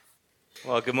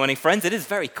Well, good morning, friends. It is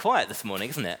very quiet this morning,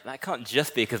 isn't it? That can't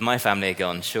just be because my family are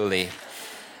gone, surely.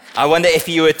 I wonder if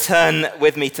you would turn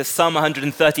with me to Psalm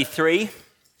 133,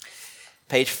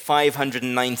 page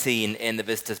 519 in the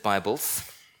Visitors' Bibles.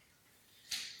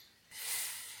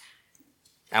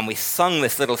 And we sung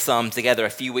this little psalm together a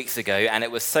few weeks ago, and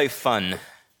it was so fun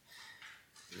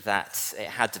that it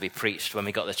had to be preached when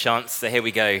we got the chance. So here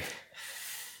we go.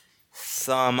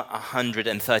 Psalm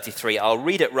 133. I'll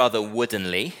read it rather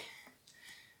woodenly,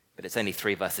 but it's only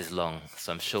 3 verses long,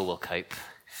 so I'm sure we'll cope.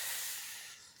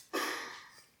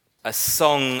 A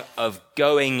song of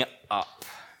going up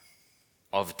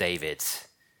of David.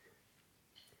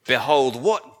 Behold,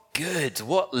 what good,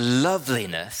 what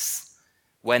loveliness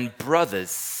when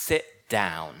brothers sit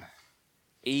down,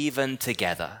 even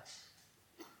together.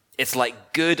 It's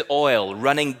like good oil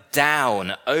running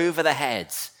down over the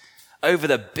head, over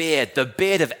the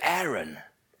beard of Aaron,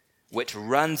 which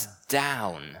runs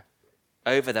down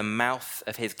over the mouth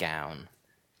of his gown.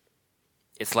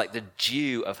 It's like the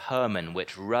dew of Hermon,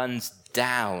 which runs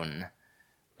down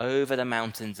over the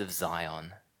mountains of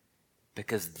Zion,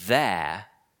 because there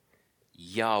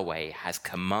Yahweh has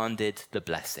commanded the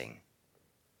blessing,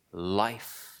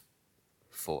 life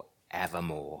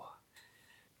forevermore.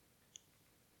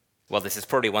 Well, this is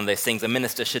probably one of those things a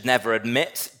minister should never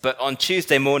admit, but on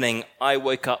Tuesday morning, I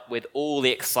woke up with all the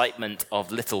excitement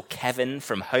of little Kevin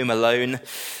from Home Alone,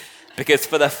 because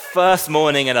for the first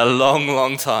morning in a long,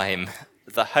 long time,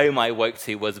 the home I woke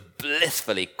to was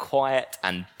blissfully quiet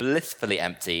and blissfully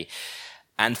empty,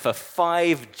 and for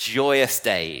 5 joyous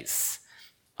days,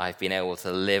 I've been able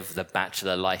to live the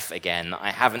bachelor life again.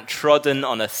 I haven't trodden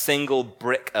on a single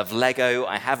brick of Lego.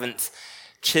 I haven't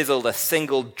chiseled a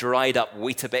single dried up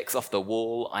Weetabix off the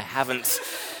wall. I haven't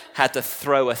had to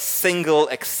throw a single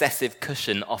excessive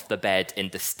cushion off the bed in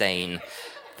disdain.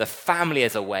 The family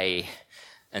is away,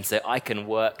 and so I can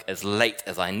work as late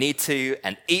as I need to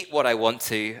and eat what I want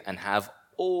to and have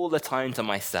all the time to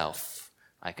myself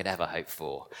I could ever hope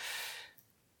for.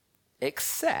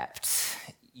 Except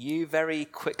you very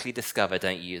quickly discover,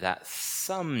 don't you, that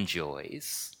some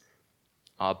joys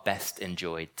are best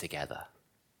enjoyed together.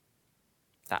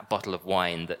 That bottle of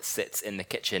wine that sits in the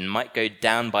kitchen might go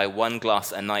down by 1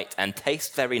 glass a night and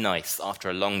taste very nice after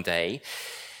a long day,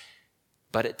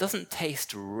 but it doesn't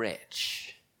taste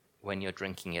rich when you're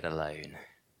drinking it alone.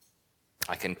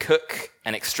 I can cook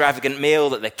an extravagant meal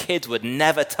that the kids would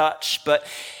never touch, but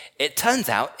it turns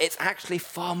out it's actually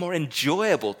far more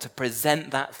enjoyable to present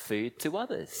that food to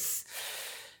others.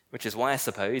 Which is why I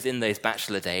suppose in those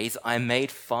bachelor days I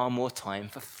made far more time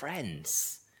for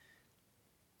friends.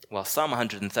 Well, Psalm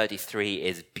 133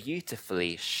 is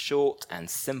beautifully short and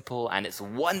simple, and it's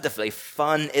wonderfully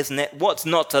fun, isn't it? What's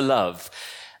not to love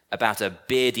about a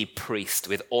beardy priest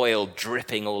with oil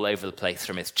dripping all over the place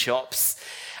from his chops?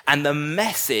 And the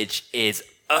message is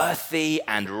earthy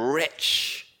and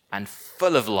rich and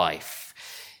full of life.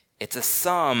 It's a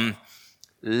psalm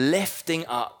lifting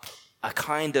up a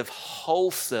kind of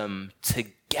wholesome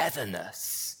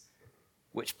togetherness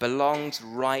which belongs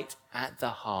right at the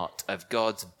heart of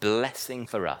God's blessing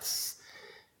for us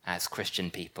as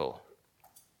Christian people.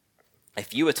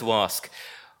 If you were to ask,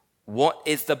 what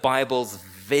is the Bible's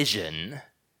vision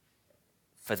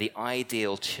for the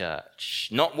ideal church?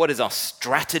 Not what is our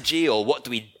strategy or what do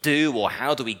we do or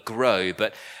how do we grow,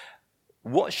 but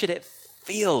what should it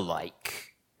feel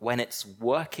like when it's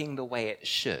working the way it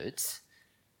should?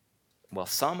 Well,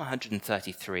 Psalm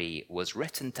 133 was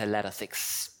written to let us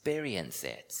experience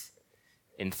it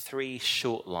in 3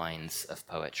 short lines of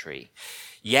poetry.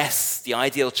 Yes, the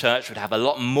ideal church would have a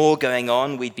lot more going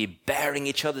on. We'd be bearing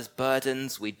each other's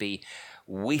burdens. We'd be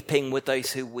weeping with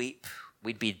those who weep.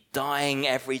 We'd be dying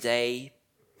every day,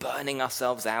 burning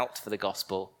ourselves out for the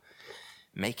gospel,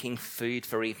 making food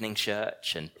for evening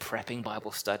church and prepping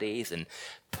Bible studies and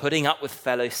putting up with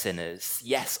fellow sinners.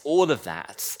 Yes, all of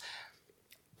that.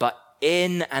 But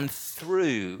in and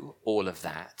through all of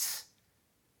that,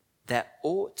 there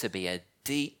ought to be a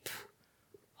deep,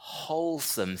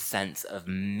 wholesome sense of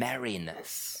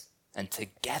merriness and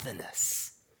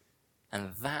togetherness.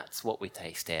 And that's what we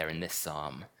taste here in this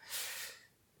psalm.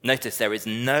 Notice there is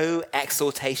no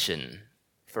exhortation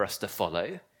for us to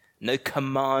follow, no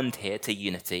command here to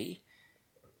unity.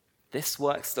 This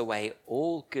works the way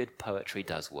all good poetry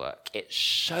does work. It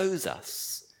shows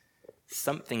us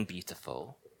something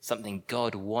beautiful, something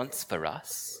God wants for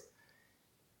us,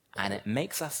 and it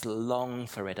makes us long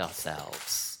for it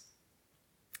ourselves.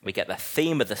 We get the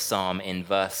theme of the psalm in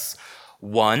verse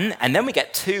 1, and then we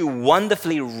get 2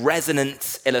 wonderfully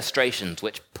resonant illustrations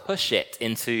which push it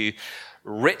into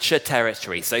richer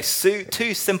territory. So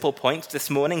 2 simple points this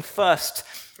morning. First,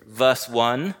 Verse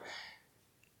 1,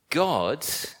 God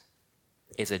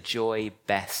is a joy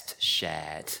best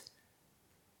shared.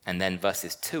 And then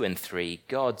verses 2 and 3,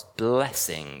 God's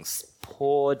blessings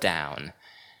pour down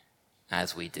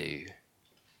as we do.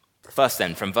 First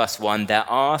then, from verse 1, there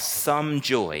are some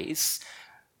joys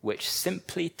which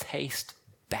simply taste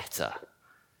better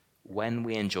when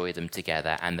we enjoy them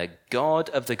together. And the God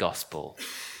of the gospel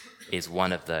is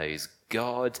one of those.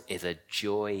 God is a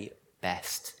joy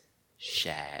best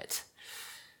shared.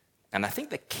 And I think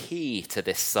the key to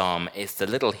this psalm is the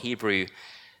little Hebrew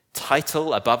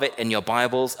title above it in your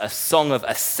Bibles, a song of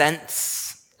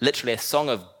ascents, literally a song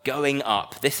of going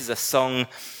up. This is a song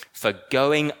for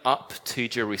going up to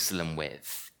Jerusalem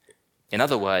with. In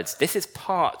other words, this is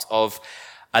part of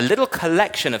a little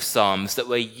collection of psalms that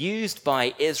were used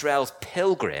by Israel's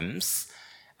pilgrims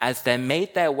as they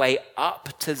made their way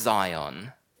up to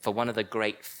Zion for one of the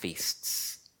great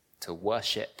feasts, to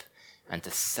worship and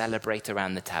to celebrate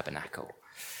around the tabernacle.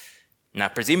 Now,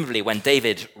 presumably when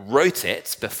David wrote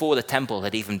it, before the temple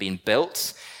had even been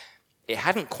built, it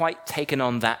hadn't quite taken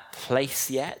on that place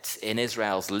yet in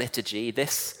Israel's liturgy.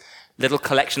 This little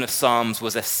collection of psalms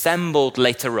was assembled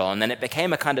later on, and it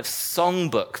became a kind of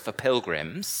songbook for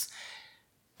pilgrims.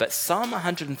 But Psalm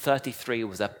 133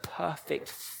 was a perfect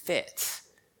fit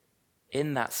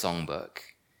in that songbook,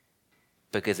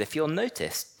 because if you'll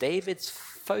notice, David's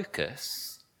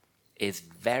focus is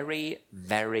very,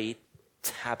 very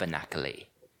tabernacly.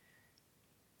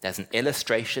 There's an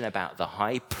illustration about the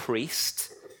high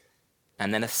priest,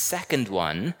 and then a second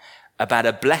one about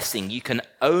a blessing you can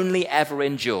only ever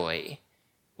enjoy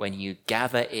when you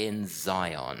gather in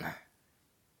Zion.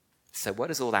 So what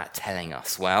is all that telling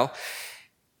us? Well,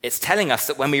 it's telling us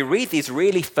that when we read these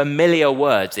really familiar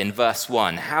words in verse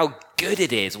 1, how good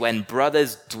it is when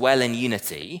brothers dwell in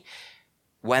unity,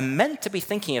 we're meant to be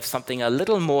thinking of something a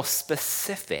little more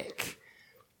specific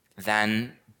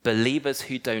than believers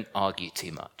who don't argue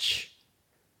too much.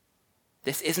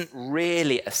 This isn't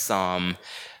really a psalm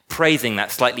praising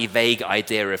that slightly vague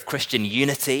idea of Christian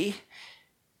unity.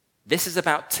 This is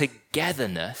about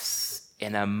togetherness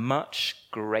in a much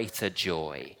greater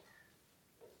joy.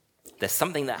 There's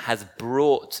something that has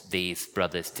brought these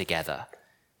brothers together,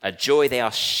 a joy they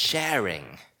are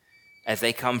sharing as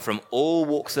they come from all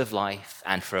walks of life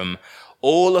and from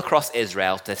all across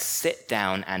Israel to sit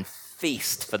down and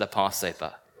feast for the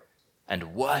Passover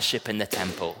and worship in the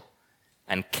temple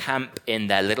and camp in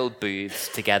their little booths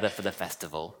together for the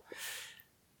festival.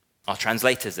 Our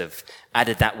translators have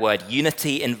added that word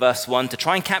unity in verse 1 to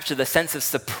try and capture the sense of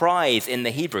surprise in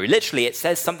the Hebrew. Literally, it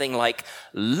says something like,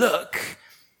 look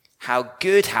how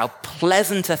good, how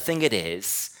pleasant a thing it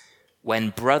is when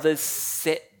brothers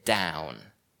sit down,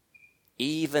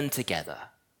 even together.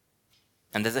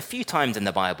 And there's a few times in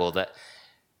the Bible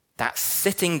that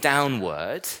sitting down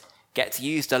word gets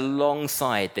used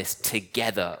alongside this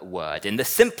together word. In the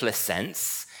simplest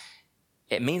sense,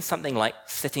 it means something like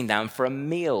sitting down for a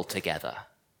meal together.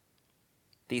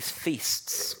 These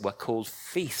feasts were called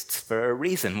feasts for a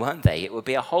reason, weren't they? It would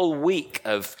be a whole week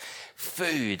of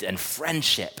food and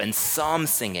friendship and psalm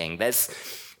singing. There's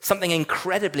something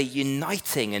incredibly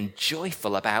uniting and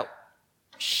joyful about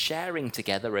sharing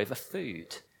together over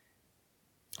food.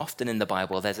 Often in the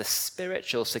Bible, there's a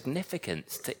spiritual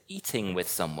significance to eating with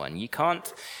someone. You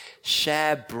can't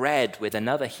share bread with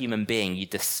another human being you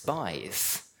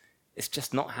despise. It's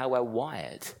just not how we're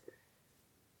wired.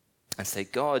 And so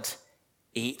God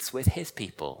eats with his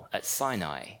people at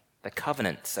Sinai. The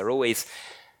covenants are always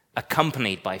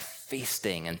accompanied by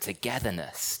feasting and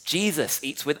togetherness. Jesus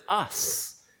eats with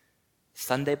us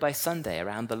Sunday by Sunday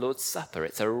around the Lord's Supper.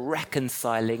 It's a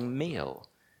reconciling meal.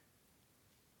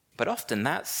 But often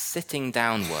that sitting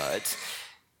down word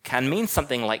can mean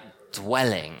something like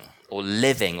dwelling or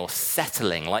living or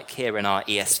settling, like here in our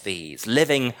ESVs,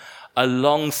 living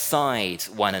alongside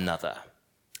one another.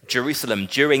 Jerusalem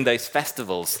during those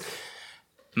festivals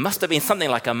must have been something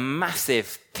like a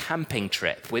massive camping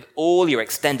trip with all your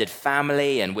extended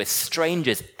family and with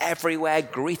strangers everywhere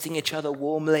greeting each other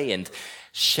warmly and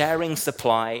sharing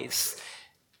supplies.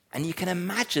 And you can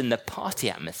imagine the party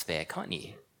atmosphere, can't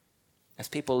you? As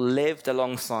people lived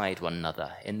alongside one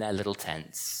another in their little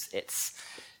tents. It's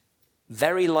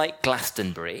very like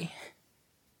Glastonbury,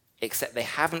 except they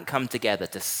haven't come together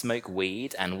to smoke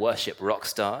weed and worship rock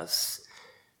stars.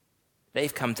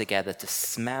 They've come together to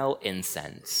smell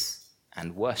incense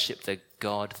and worship the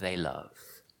God they love.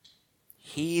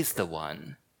 He's the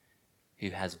one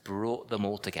who has brought them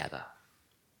all together,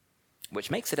 which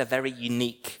makes it a very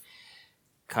unique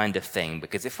kind of thing,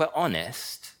 because if we're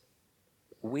honest,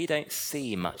 we don't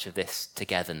see much of this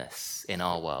togetherness in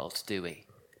our world, do we?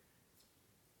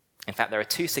 In fact, there are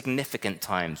two significant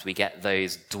times we get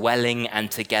those dwelling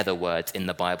and together words in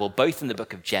the Bible, both in the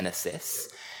book of Genesis,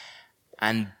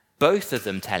 and both of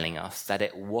them telling us that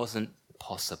it wasn't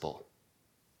possible.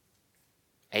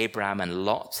 Abraham and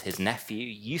Lot, his nephew,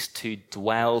 used to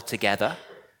dwell together,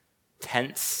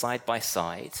 tents side by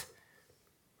side.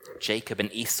 Jacob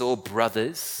and Esau,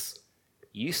 brothers,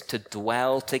 used to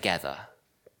dwell together.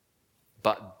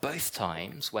 But both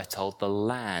times, we're told, the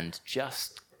land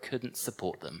just couldn't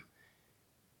support them.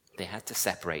 They had to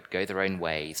separate, go their own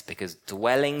ways, because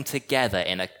dwelling together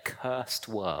in a cursed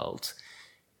world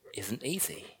isn't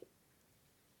easy.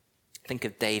 Think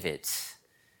of David,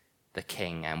 the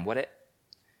king, and what it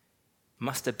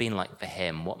must have been like for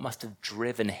him, what must have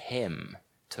driven him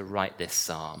to write this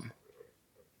psalm.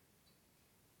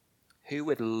 Who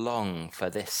would long for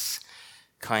this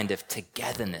kind of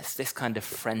togetherness, this kind of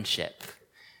friendship,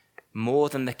 more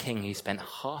than the king who spent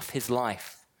half his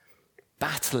life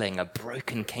battling a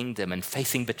broken kingdom and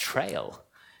facing betrayal?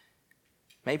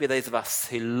 Maybe those of us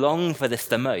who long for this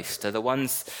the most are the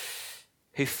ones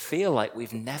who feel like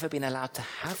we've never been allowed to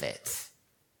have it.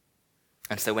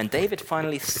 And so when David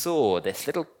finally saw this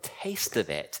little taste of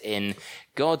it in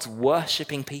God's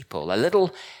worshipping people, a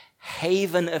little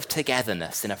haven of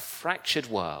togetherness in a fractured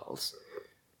world,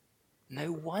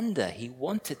 no wonder he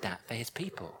wanted that for his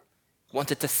people.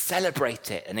 Wanted to celebrate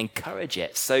it and encourage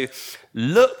it. So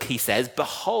look, he says,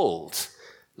 behold,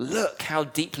 look how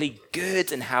deeply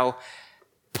good and how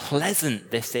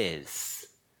pleasant this is.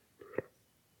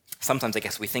 Sometimes I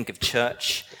guess we think of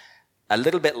church a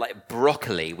little bit like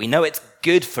broccoli. We know it's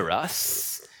good for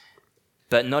us,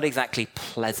 but not exactly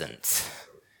pleasant.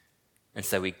 And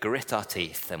so we grit our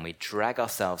teeth and we drag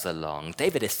ourselves along.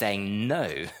 David is saying,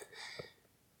 no,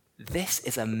 this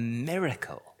is a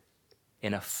miracle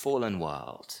in a fallen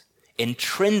world,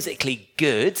 intrinsically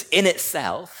good in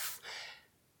itself,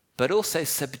 but also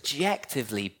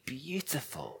subjectively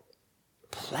beautiful,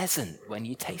 pleasant when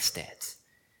you taste it.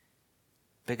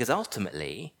 Because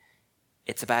ultimately,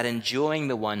 it's about enjoying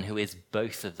the one who is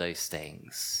both of those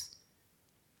things.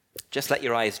 Just let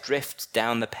your eyes drift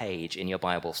down the page in your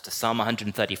Bibles to Psalm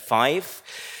 135,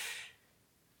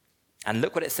 and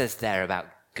look what it says there about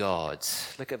God.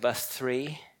 Look at verse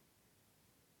 3.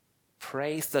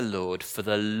 Praise the Lord, for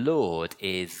the Lord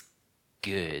is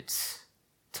good.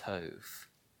 Tov.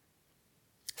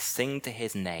 Sing to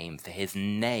his name, for his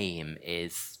name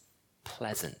is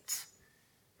pleasant.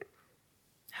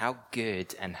 How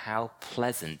good and how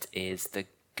pleasant is the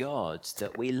God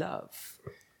that we love.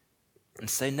 And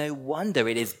so no wonder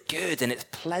it is good and it's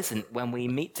pleasant when we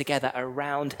meet together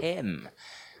around him.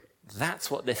 That's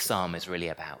what this psalm is really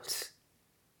about.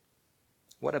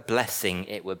 What a blessing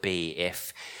it would be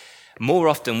if more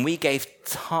often we gave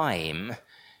time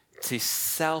to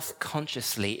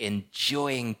self-consciously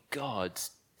enjoying God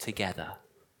together.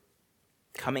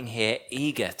 Coming here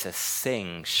eager to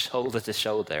sing shoulder to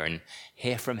shoulder and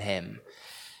hear from him.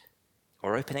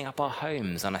 Or opening up our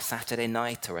homes on a Saturday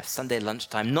night or a Sunday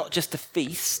lunchtime, not just to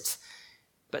feast,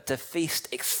 but to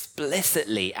feast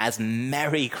explicitly as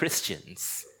merry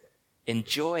Christians,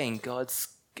 enjoying God's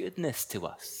goodness to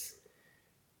us.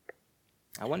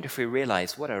 I wonder if we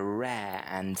realize what a rare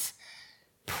and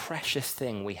precious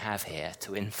thing we have here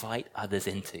to invite others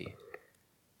into.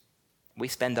 We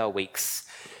spend our weeks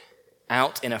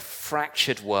out in a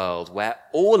fractured world where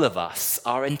all of us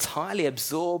are entirely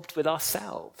absorbed with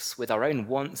ourselves, with our own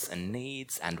wants and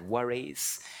needs and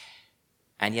worries.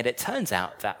 And yet it turns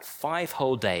out that 5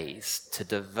 whole days to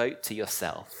devote to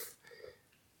yourself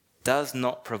does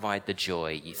not provide the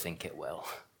joy you think it will.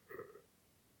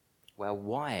 We're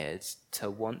wired to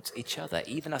want each other,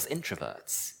 even us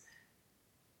introverts.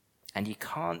 And you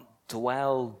can't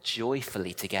dwell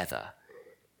joyfully together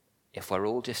if we're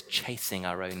all just chasing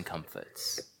our own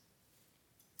comforts.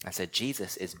 And so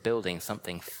Jesus is building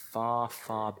something far,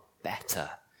 far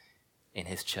better in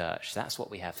his church. That's what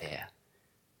we have here.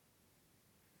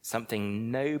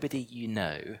 Something nobody you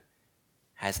know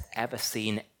has ever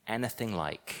seen anything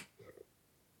like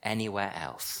anywhere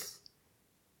else.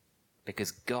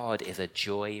 Because God is a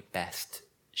joy best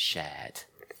shared.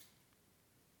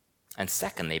 And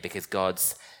secondly, because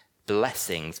God's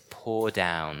blessings pour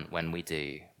down when we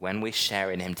do, when we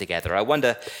share in him together. I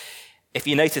wonder if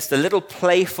you noticed the little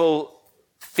playful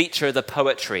feature of the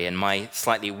poetry in my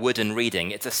slightly wooden reading.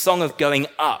 It's a song of going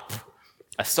up,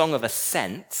 a song of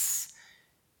ascents,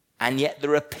 and yet the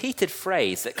repeated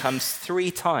phrase that comes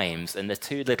 3 times in the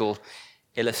 2 little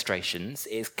illustrations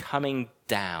is coming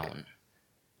down.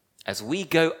 As we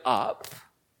go up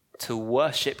to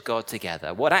worship God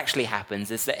together, what actually happens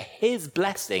is that his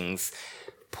blessings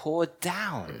pour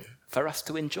down for us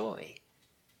to enjoy.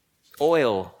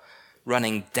 oil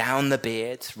running down the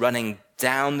beard, running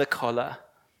down the collar,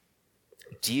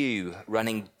 dew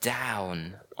running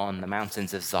down on the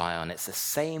mountains of Zion. It's the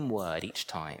same word each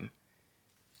time.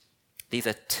 These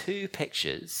are two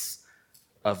pictures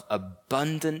of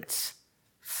abundant,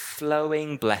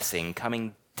 flowing blessing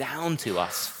coming down to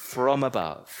us from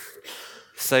above.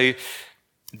 So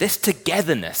this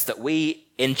togetherness that we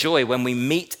enjoy when we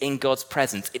meet in God's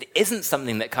presence, it isn't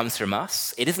something that comes from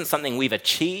us. It isn't something we've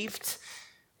achieved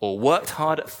or worked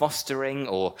hard at fostering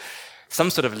or some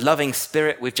sort of loving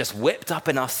spirit we've just whipped up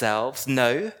in ourselves.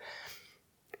 No,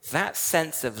 that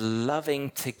sense of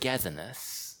loving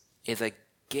togetherness is a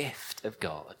gift of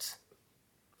God.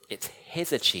 It's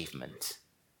his achievement.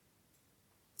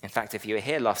 In fact, if you were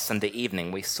here last Sunday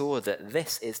evening, we saw that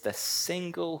this is the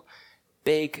single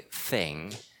big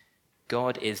thing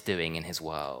God is doing in his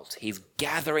world. He's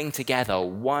gathering together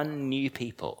one new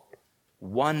people,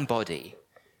 one body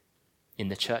in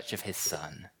the church of his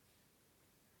Son.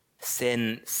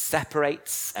 Sin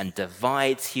separates and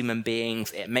divides human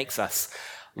beings. It makes us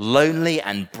lonely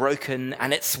and broken,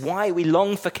 and it's why we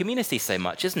long for community so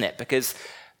much, isn't it? Because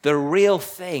the real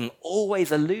thing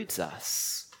always eludes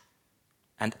us.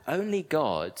 And only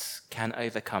God can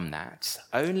overcome that.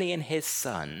 Only in his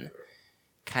Son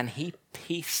can he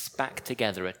piece back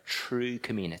together a true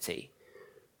community,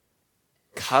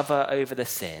 cover over the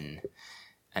sin,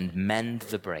 and mend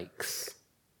the breaks.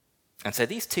 And so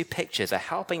these two pictures are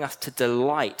helping us to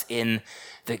delight in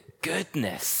the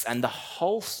goodness and the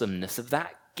wholesomeness of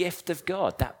that gift of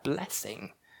God, that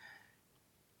blessing.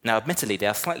 Now, admittedly, they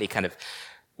are slightly kind of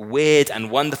weird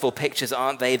and wonderful pictures,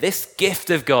 aren't they? This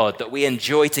gift of God that we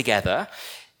enjoy together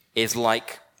is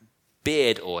like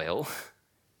beard oil,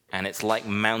 and it's like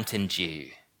mountain dew.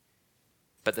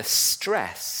 But the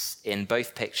stress in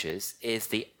both pictures is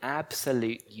the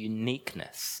absolute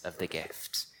uniqueness of the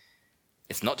gift.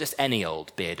 It's not just any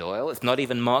old beard oil. It's not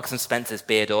even Marks and Spencer's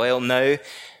beard oil. No,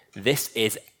 this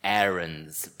is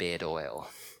Aaron's beard oil.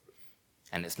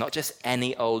 And it's not just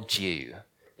any old dew.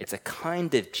 It's a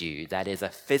kind of dew that is a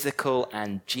physical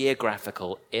and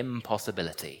geographical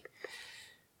impossibility.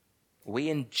 We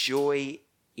enjoy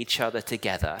each other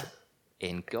together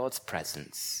in God's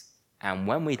presence. And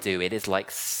when we do, it is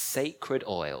like sacred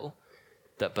oil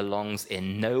that belongs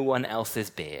in no one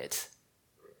else's beard.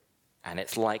 And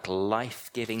it's like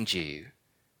life-giving dew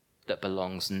that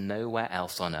belongs nowhere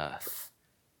else on earth.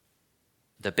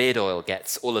 The beard oil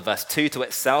gets all of us too to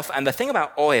itself. And the thing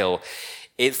about oil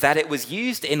is that it was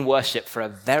used in worship for a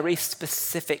very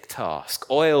specific task.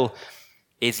 Oil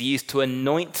is used to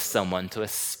anoint someone to a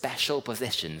special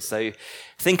position. So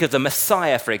think of the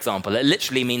Messiah, for example. It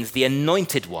literally means the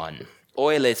anointed one.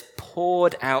 Oil is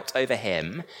poured out over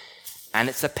him, and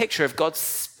it's a picture of God's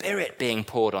Spirit being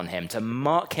poured on him to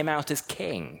mark him out as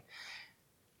king.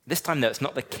 This time, though, it's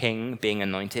not the king being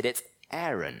anointed, it's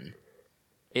Aaron,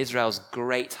 Israel's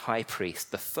great high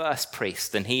priest, the first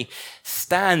priest, and he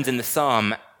stands in the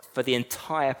psalm for the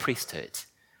entire priesthood.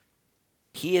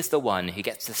 He is the one who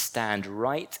gets to stand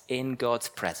right in God's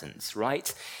presence,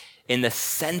 right in the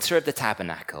center of the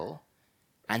tabernacle,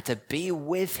 and to be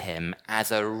with him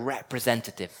as a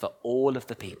representative for all of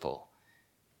the people.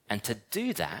 And to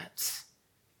do that,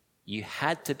 you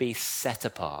had to be set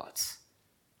apart.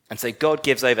 And so God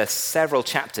gives over several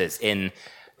chapters in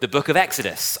the book of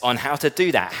Exodus on how to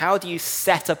do that. How do you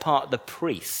set apart the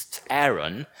priest,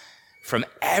 Aaron, from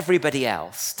everybody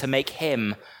else to make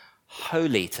him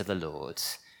holy to the Lord?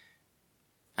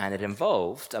 And it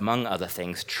involved, among other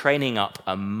things, training up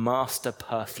a master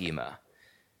perfumer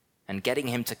and getting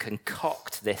him to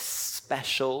concoct this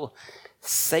special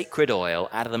sacred oil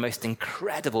out of the most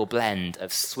incredible blend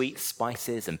of sweet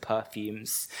spices and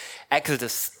perfumes.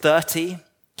 Exodus 30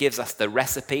 gives us the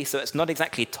recipe, so it's not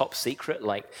exactly top secret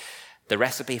like the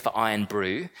recipe for iron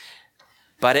brew,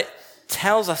 but it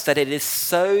tells us that it is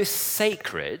so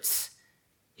sacred,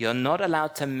 you're not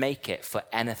allowed to make it for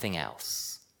anything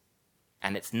else.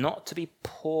 And it's not to be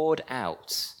poured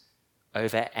out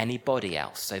over anybody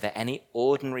else, over any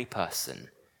ordinary person.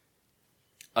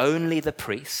 Only the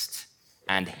priest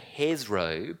and his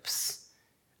robes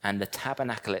and the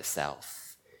tabernacle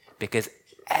itself, because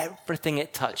everything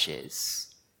it touches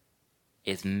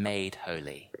is made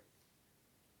holy.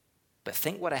 But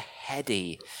think what a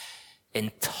heady,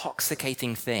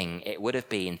 intoxicating thing it would have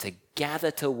been to gather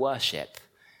to worship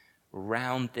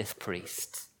round this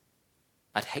priest.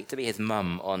 I'd hate to be his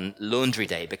mum on laundry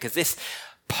day, because this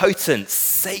potent,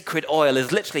 sacred oil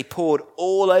is literally poured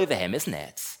all over him, isn't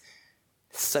it?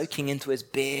 Soaking into his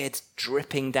beard,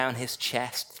 dripping down his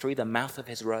chest, through the mouth of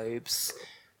his robes.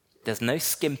 There's no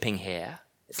skimping here.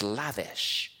 It's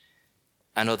lavish.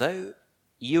 And although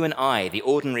you and I, the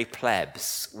ordinary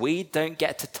plebs, we don't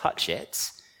get to touch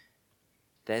it,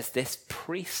 there's this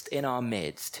priest in our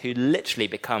midst who literally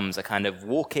becomes a kind of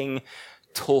walking,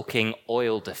 talking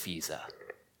oil diffuser.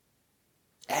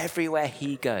 Everywhere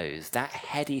he goes, that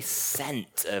heady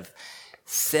scent of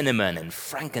cinnamon and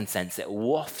frankincense, it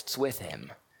wafts with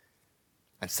him.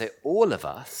 And so all of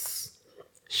us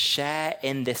share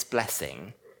in this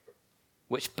blessing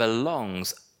which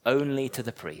belongs only to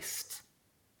the priest.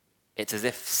 It's as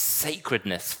if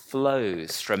sacredness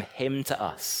flows from him to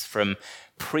us, from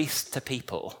priest to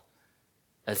people,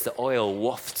 as the oil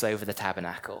wafts over the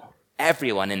tabernacle.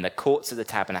 Everyone in the courts of the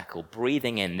tabernacle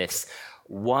breathing in this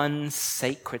one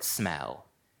sacred smell,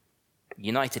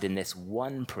 united in this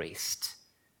one priest.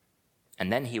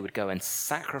 And then he would go and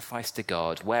sacrifice to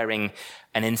God, wearing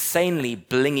an insanely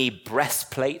blingy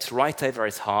breastplate right over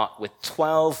his heart with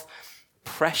 12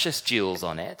 precious jewels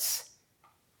on it,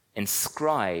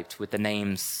 inscribed with the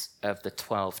names of the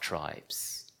 12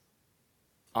 tribes.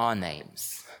 Our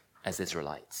names as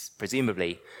Israelites,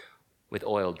 presumably with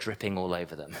oil dripping all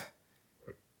over them.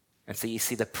 And so you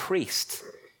see the priest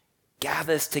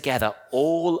gathers together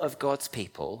all of God's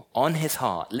people on his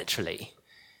heart, literally,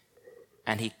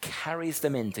 and he carries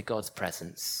them into God's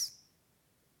presence.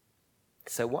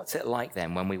 So what's it like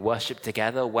then when we worship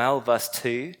together? Well, verse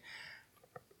 2,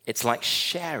 it's like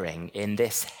sharing in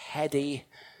this heady,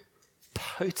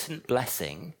 potent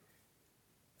blessing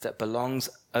that belongs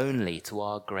only to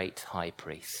our great high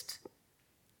priest.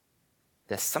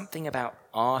 There's something about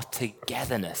our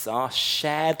togetherness, our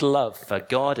shared love for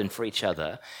God and for each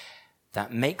other,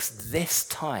 that makes this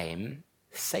time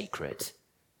sacred.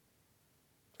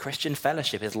 Christian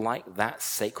fellowship is like that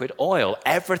sacred oil.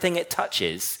 Everything it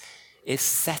touches is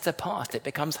set apart. It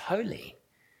becomes holy.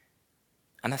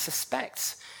 And I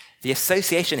suspect the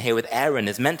association here with Aaron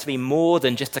is meant to be more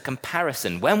than just a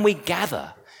comparison. When we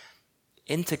gather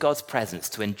into God's presence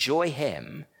to enjoy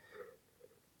him,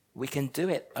 we can do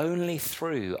it only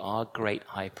through our great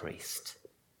high priest,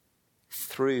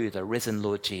 through the risen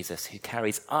Lord Jesus, who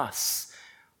carries us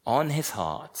on his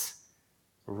heart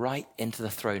right into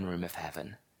the throne room of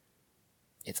heaven.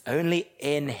 It's only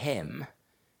in him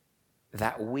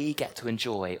that we get to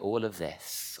enjoy all of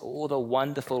this, all the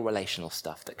wonderful relational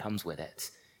stuff that comes with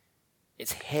it.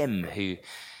 It's him who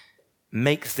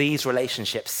makes these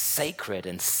relationships sacred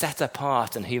and set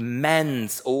apart, and who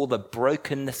mends all the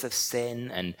brokenness of sin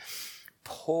and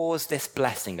pours this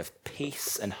blessing of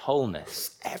peace and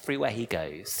wholeness everywhere he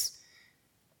goes.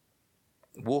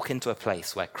 Walk into a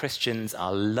place where Christians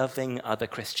are loving other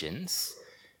Christians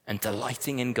and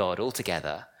delighting in God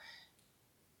altogether,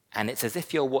 and it's as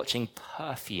if you're watching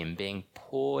perfume being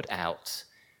poured out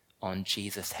on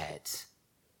Jesus' head,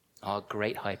 our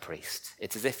great high priest.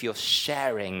 It's as if you're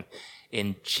sharing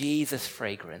in Jesus'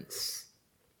 fragrance,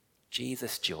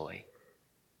 Jesus' joy.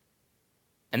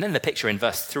 And then the picture in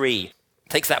verse 3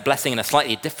 takes that blessing in a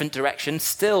slightly different direction,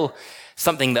 still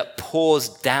something that pours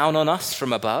down on us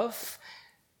from above.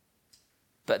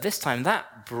 But this time,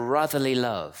 that brotherly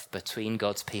love between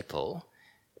God's people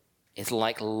is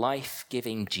like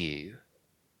life-giving dew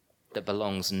that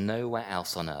belongs nowhere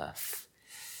else on earth.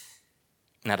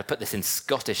 Now, to put this in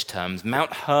Scottish terms,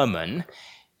 Mount Hermon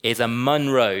is a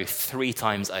Munro 3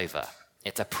 times over.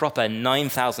 It's a proper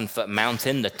 9,000-foot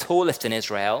mountain, the tallest in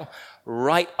Israel,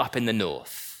 right up in the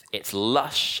north. It's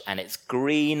lush and it's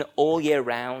green all year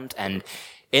round, and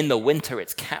in the winter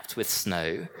it's capped with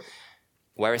snow.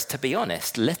 Whereas, to be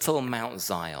honest, little Mount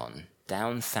Zion,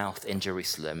 down south in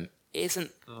Jerusalem,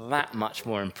 isn't that much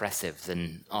more impressive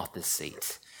than Arthur's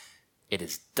Seat. It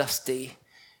is dusty,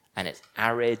 and it's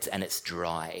arid, and it's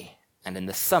dry. And in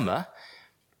the summer,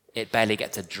 it barely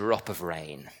gets a drop of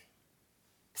rain.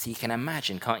 So you can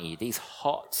imagine, can't you, these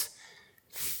hot,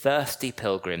 thirsty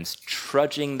pilgrims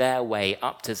trudging their way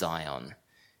up to Zion,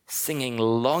 singing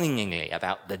longingly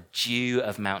about the dew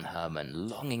of Mount Hermon,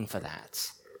 longing for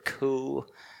that cool,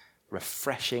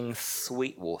 refreshing,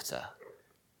 sweet water.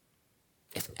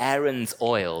 If Aaron's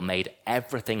oil made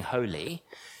everything holy,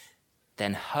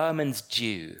 then Hermon's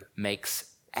dew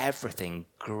makes everything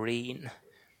green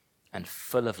and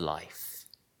full of life.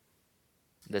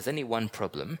 There's only one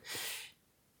problem.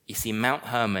 You see, Mount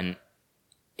Hermon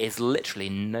is literally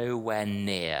nowhere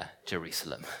near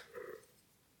Jerusalem.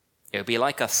 It would be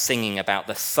like us singing about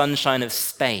the sunshine of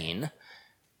Spain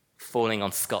falling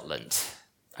on Scotland.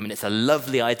 I mean, it's a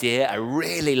lovely idea, a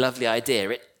really lovely idea.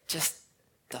 It just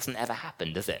doesn't ever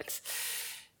happen, does it?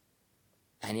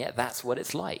 And yet that's what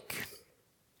it's like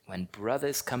when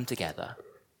brothers come together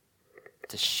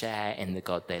to share in the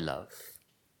God they love.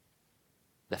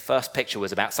 The first picture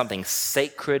was about something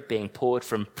sacred being poured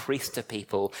from priest to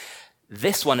people.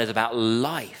 This one is about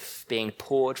life being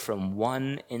poured from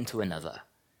one into another.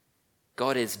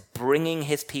 God is bringing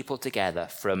his people together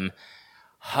from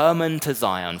Hermon to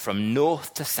Zion, from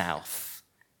north to south.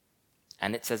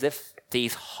 And it's as if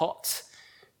these hot,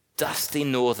 dusty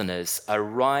northerners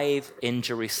arrive in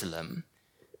Jerusalem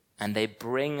and they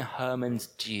bring Hermon's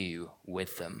dew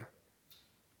with them.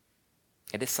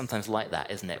 It is sometimes like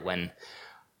that, isn't it, when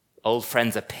old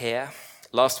friends appear.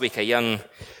 Last week, a young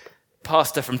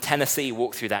pastor from Tennessee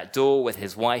walked through that door with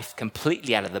his wife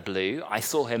completely out of the blue. I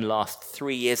saw him last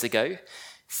 3 years ago,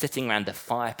 sitting around a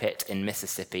fire pit in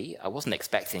Mississippi. I wasn't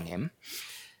expecting him,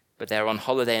 but they were on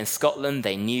holiday in Scotland.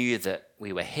 They knew that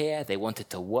we were here. They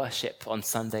wanted to worship on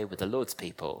Sunday with the Lord's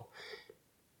people.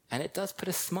 And it does put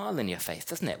a smile on your face,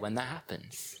 doesn't it, when that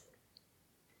happens?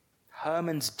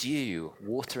 Hermon's dew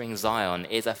watering Zion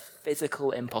is a physical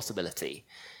impossibility.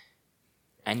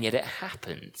 And yet it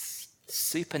happens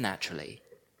supernaturally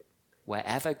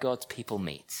wherever God's people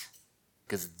meet.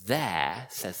 Because there,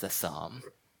 says the psalm,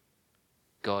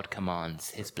 God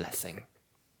commands his blessing.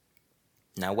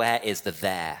 Now, where is the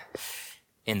there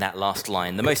in that last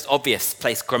line? The most obvious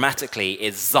place grammatically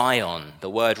is Zion, the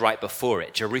word right before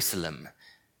it, Jerusalem.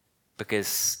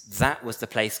 Because that was the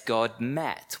place God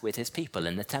met with his people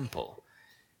in the temple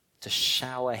to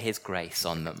shower his grace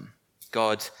on them.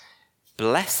 God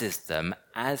blesses them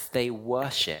as they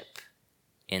worship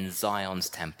in Zion's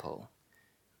temple.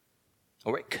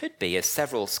 Or it could be, as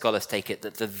several scholars take it,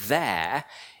 that the there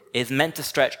is meant to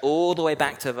stretch all the way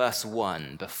back to verse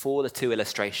 1 before the two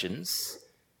illustrations,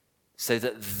 so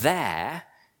that there,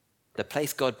 the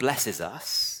place God blesses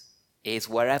us, is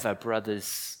wherever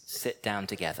brothers sit down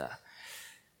together.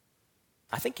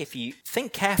 I think if you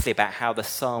think carefully about how the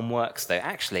psalm works, though,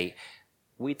 actually,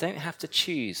 we don't have to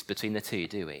choose between the two,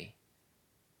 do we?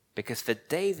 Because for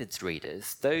David's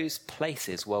readers, those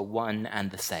places were one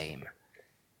and the same.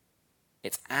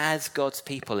 It's as God's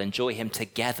people enjoy him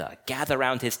together, gather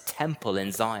around his temple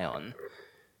in Zion,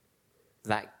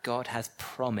 that God has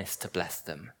promised to bless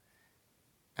them.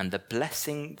 And the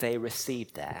blessing they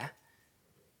received there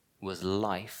was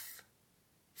life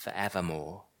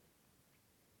forevermore.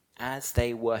 As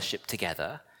they worshiped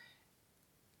together,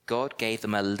 God gave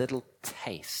them a little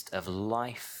taste of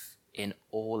life in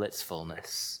all its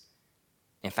fullness.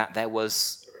 In fact, there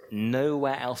was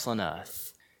nowhere else on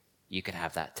earth you could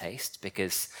have that taste,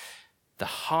 because the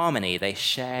harmony they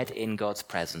shared in God's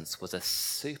presence was a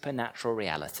supernatural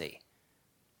reality,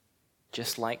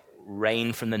 just like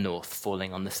rain from the north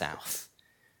falling on the south.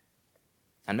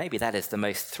 And maybe that is the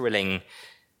most thrilling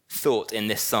thought in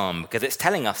this psalm, because it's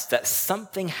telling us that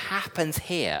something happens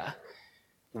here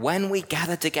when we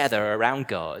gather together around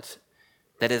God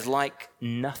that is like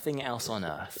nothing else on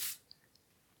earth.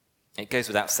 It goes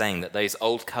without saying that those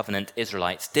old covenant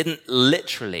Israelites didn't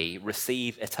literally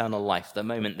receive eternal life the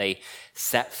moment they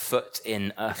set foot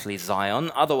in earthly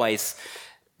Zion. Otherwise,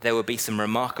 there would be some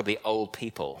remarkably old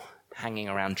people hanging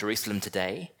around Jerusalem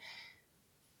today.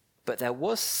 But there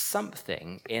was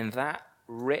something in that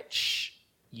rich,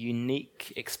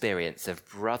 unique experience of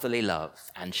brotherly love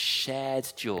and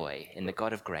shared joy in the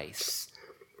God of grace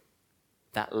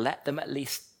that let them at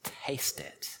least taste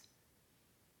it.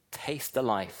 Taste the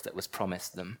life that was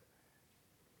promised them.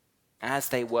 As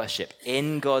they worship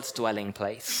in God's dwelling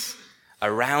place,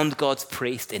 around God's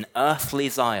priest in earthly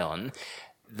Zion,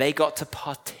 they got to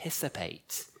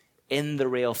participate in the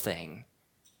real thing.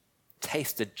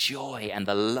 Taste the joy and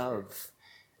the love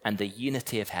and the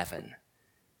unity of heaven.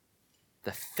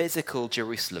 The physical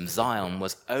Jerusalem, Zion,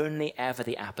 was only ever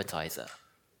the appetizer,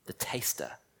 the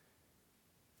taster.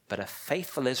 But a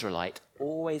faithful Israelite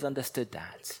always understood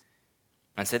that.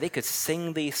 And so they could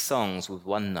sing these songs with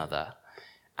one another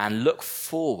and look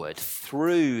forward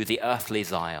through the earthly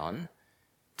Zion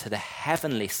to the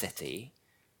heavenly city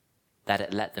that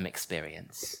it let them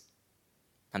experience.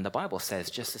 And the Bible says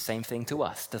just the same thing to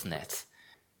us, doesn't it?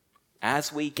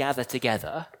 As we gather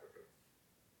together,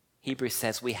 Hebrews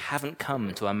says we haven't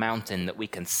come to a mountain that we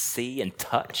can see and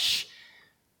touch.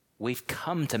 We've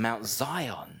come to Mount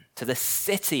Zion, to the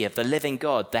city of the living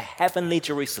God, the heavenly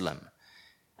Jerusalem,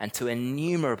 and to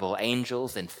innumerable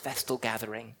angels in festal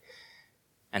gathering,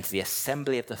 and to the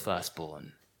assembly of the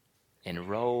firstborn,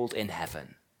 enrolled in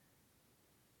heaven.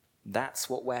 That's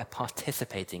what we're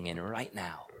participating in right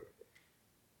now.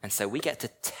 And so we get to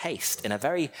taste in a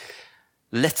very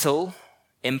little,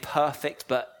 imperfect,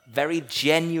 but very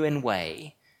genuine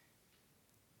way,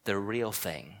 the real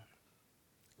thing.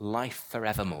 Life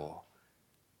forevermore.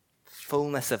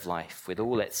 Fullness of life with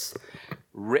all its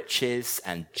riches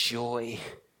and joy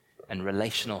and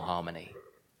relational harmony.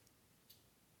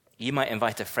 You might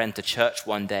invite a friend to church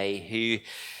one day who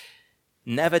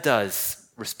never does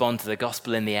respond to the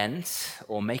gospel in the end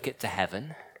or make it to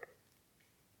heaven.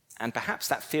 And perhaps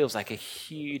that feels like a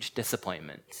huge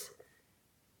disappointment.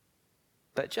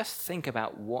 But just think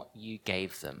about what you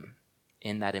gave them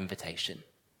in that invitation.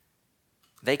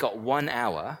 They got 1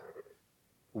 hour,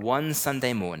 one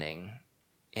Sunday morning,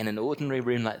 in an ordinary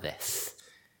room like this,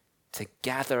 to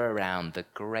gather around the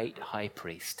great high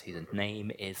priest whose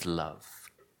name is love.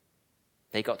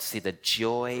 They got to see the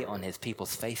joy on his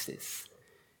people's faces.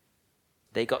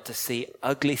 They got to see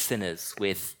ugly sinners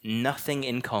with nothing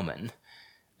in common,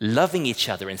 loving each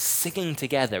other and singing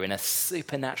together in a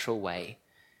supernatural way.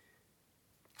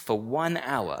 For 1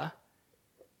 hour,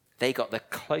 they got the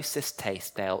closest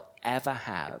taste they'll ever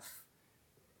have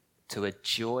to a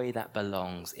joy that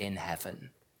belongs in heaven.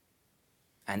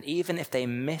 And even if they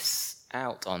miss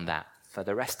out on that for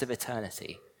the rest of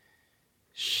eternity,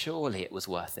 surely it was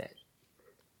worth it.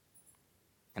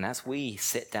 And as we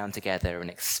sit down together and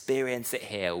experience it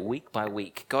here week by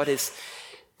week, God is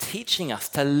teaching us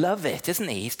to love it, isn't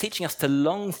he? He's teaching us to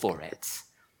long for it.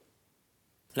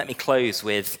 Let me close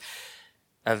with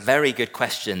a very good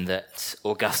question that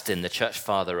Augustine, the church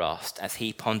father, asked as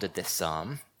he pondered this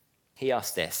psalm. He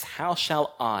asked this: how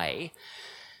shall I,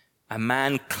 a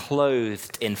man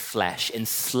clothed in flesh,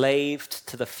 enslaved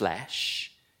to the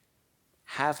flesh,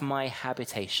 have my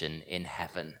habitation in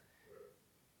heaven?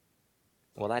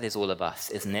 Well, that is all of us,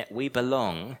 isn't it? We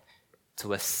belong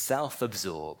to a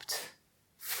self-absorbed,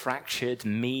 fractured,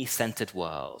 me-centered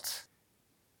world.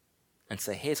 And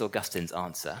so here's Augustine's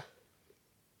answer.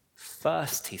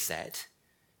 First, he said,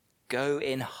 go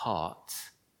in heart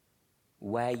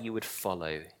where you would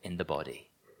follow in the body.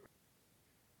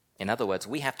 In other words,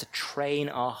 we have to train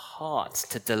our hearts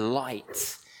to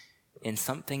delight in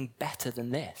something better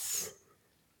than this.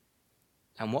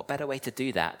 And what better way to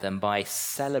do that than by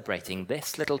celebrating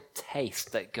this little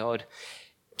taste that God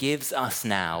gives us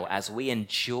now as we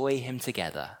enjoy him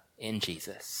together in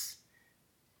Jesus.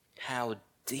 How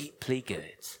deeply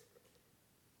good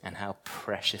and how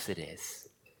precious it is.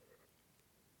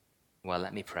 Well,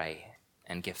 let me pray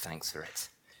and give thanks for it.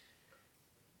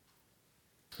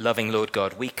 Loving Lord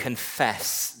God, we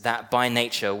confess that by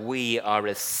nature we are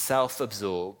as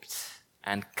self-absorbed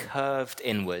and curved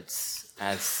inwards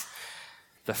as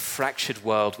the fractured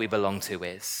world we belong to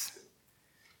is.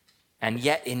 And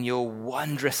yet in your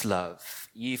wondrous love,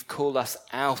 you've called us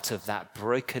out of that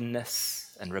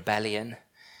brokenness and rebellion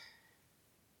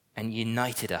and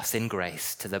united us in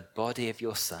grace to the body of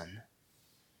your Son.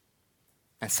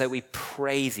 And so we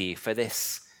praise you for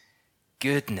this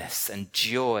goodness and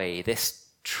joy, this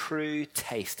true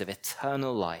taste of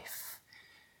eternal life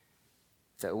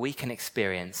that we can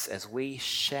experience as we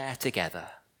share together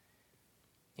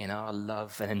in our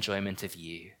love and enjoyment of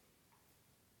you.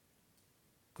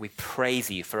 We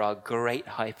praise you for our great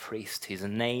high priest whose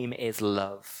name is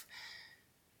love,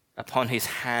 upon whose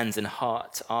hands and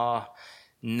heart our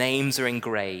names are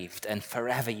engraved and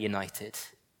forever united.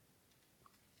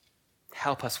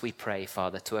 Help us, we pray,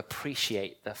 Father, to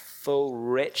appreciate the full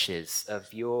riches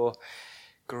of your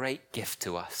great gift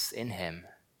to us in him,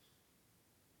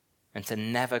 and to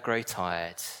never grow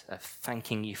tired of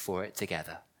thanking you for it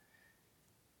together.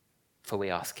 For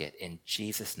we ask it in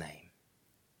Jesus' name.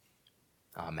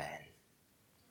 Amen.